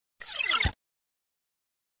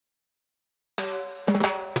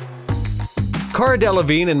Cara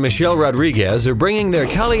Delevingne and Michelle Rodriguez are bringing their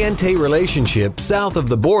caliente relationship south of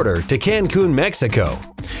the border to Cancun, Mexico.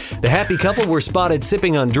 The happy couple were spotted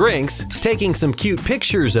sipping on drinks, taking some cute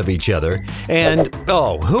pictures of each other, and,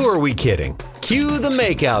 oh, who are we kidding? Cue the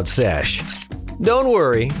makeout sesh. Don't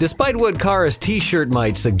worry, despite what Cara's t-shirt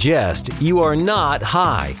might suggest, you are not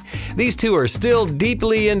high. These two are still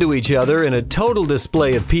deeply into each other in a total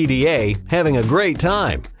display of PDA, having a great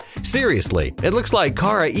time. Seriously, it looks like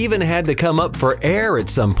Cara even had to come up for air at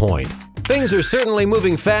some point. Things are certainly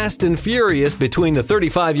moving fast and furious between the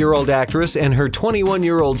 35-year-old actress and her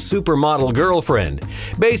 21-year-old supermodel girlfriend,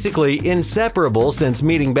 basically inseparable since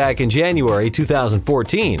meeting back in January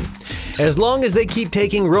 2014. As long as they keep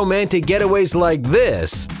taking romantic getaways like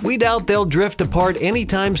this, we doubt they'll drift apart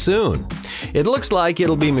anytime soon. It looks like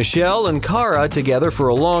it'll be Michelle and Cara together for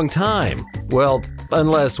a long time. Well,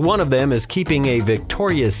 unless one of them is keeping a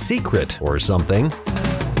Victoria's Secret or something.